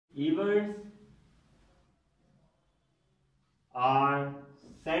Events are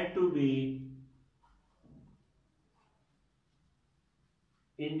said to be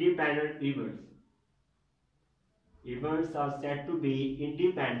independent events. Events are said to be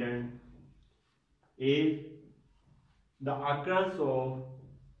independent if the occurrence of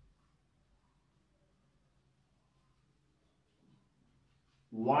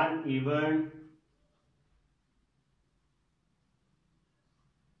one event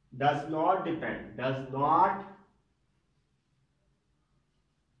does not depend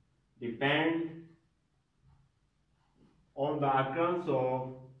on the occurrence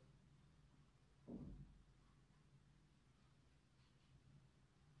of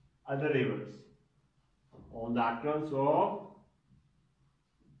other events,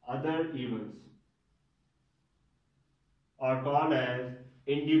 are called as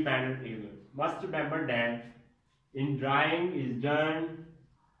independent events. Must remember that in drawing,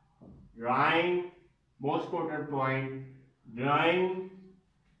 most important point, drawing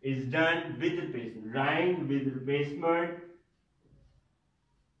is done with replacement. Drawing with replacement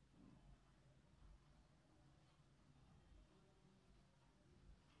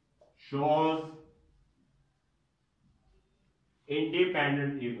shows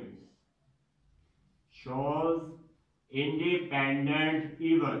independent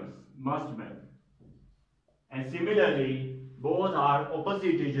events. Must be. And similarly, both are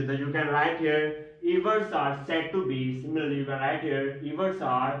opposite each other. You can write here events are said to be. Similarly, you can write here events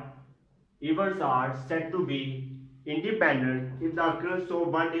are said to be independent if the occurrence of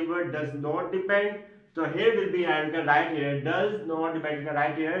one event does not depend. So here will be, you can write here does not depend. You can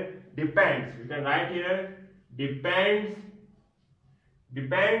write here depends. You can write here depends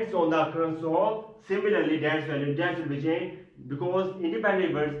on the occurrence of. Similarly, that will be changed because independent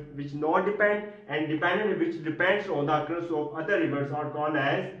events which not depend and dependent which depends on the occurrence of other events are called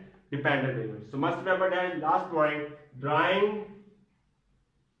as dependent events. So must remember that last point, drawing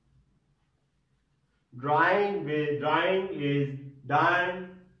is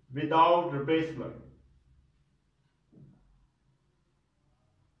done without replacement.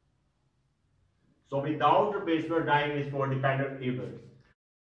 So without replacement, drawing is for dependent events.